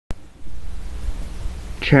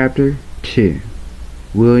Chapter 2.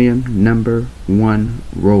 William Number 1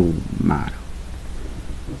 Role Model.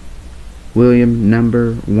 William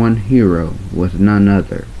Number 1 hero was none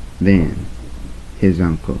other than his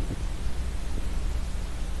uncle.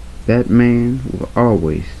 That man will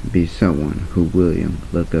always be someone who William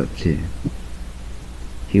looked up to.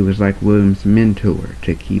 He was like William's mentor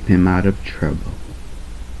to keep him out of trouble.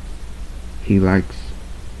 He likes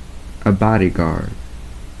a bodyguard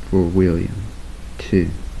for William, too.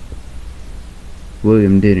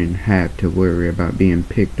 William didn't have to worry about being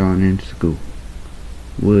picked on in school.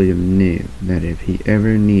 William knew that if he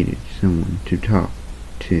ever needed someone to talk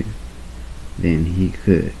to, then he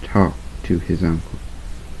could talk to his uncle.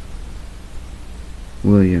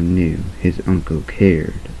 William knew his uncle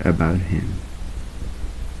cared about him.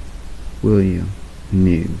 William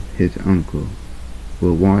knew his uncle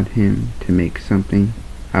would want him to make something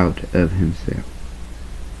out of himself.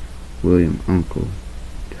 William's uncle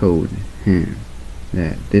told him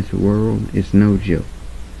that this world is no joke,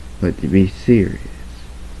 but to be serious,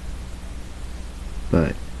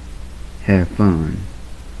 but have fun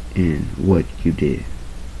in what you did.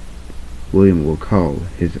 William will call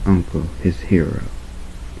his uncle his hero,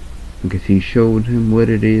 because he showed him what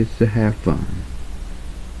it is to have fun.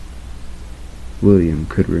 William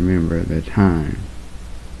could remember the time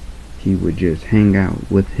he would just hang out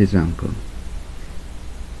with his uncle.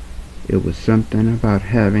 It was something about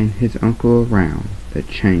having his uncle around that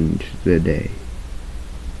changed the day.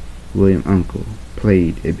 William's uncle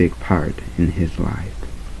played a big part in his life.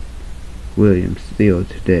 William still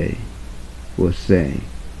today will say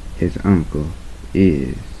his uncle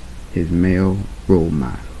is his male role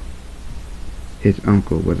model. His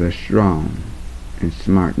uncle was a strong and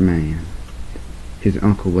smart man. His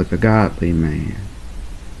uncle was a godly man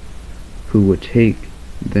who would take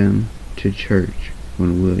them to church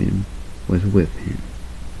when William was with him.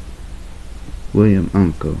 William's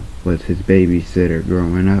uncle was his babysitter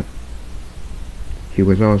growing up. He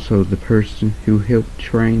was also the person who helped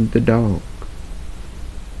train the dog.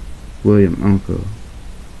 William's uncle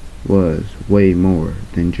was way more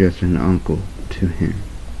than just an uncle to him.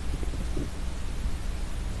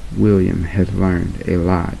 William has learned a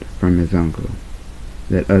lot from his uncle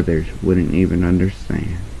that others wouldn't even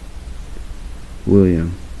understand.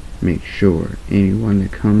 William makes sure anyone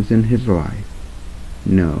that comes in his life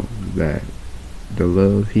know that the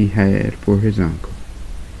love he had for his uncle.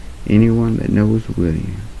 Anyone that knows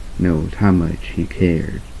William knows how much he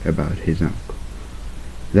cared about his uncle.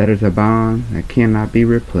 That is a bond that cannot be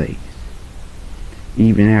replaced.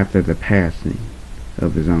 Even after the passing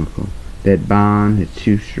of his uncle, that bond is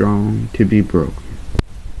too strong to be broken.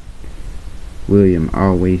 William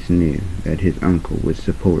always knew that his uncle would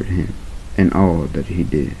support him in all that he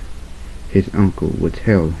did. His uncle would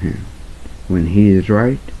tell him when he is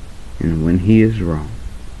right and when he is wrong.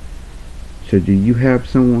 So do you have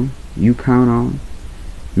someone you count on?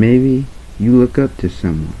 Maybe you look up to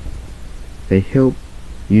someone. They help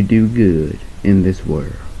you do good in this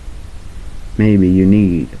world. Maybe you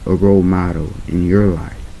need a role model in your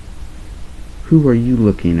life. Who are you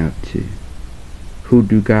looking up to? Who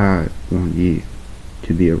do God want you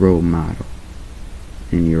to be a role model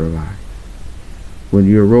in your life? Will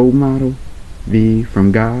your role model be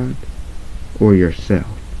from God or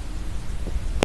yourself?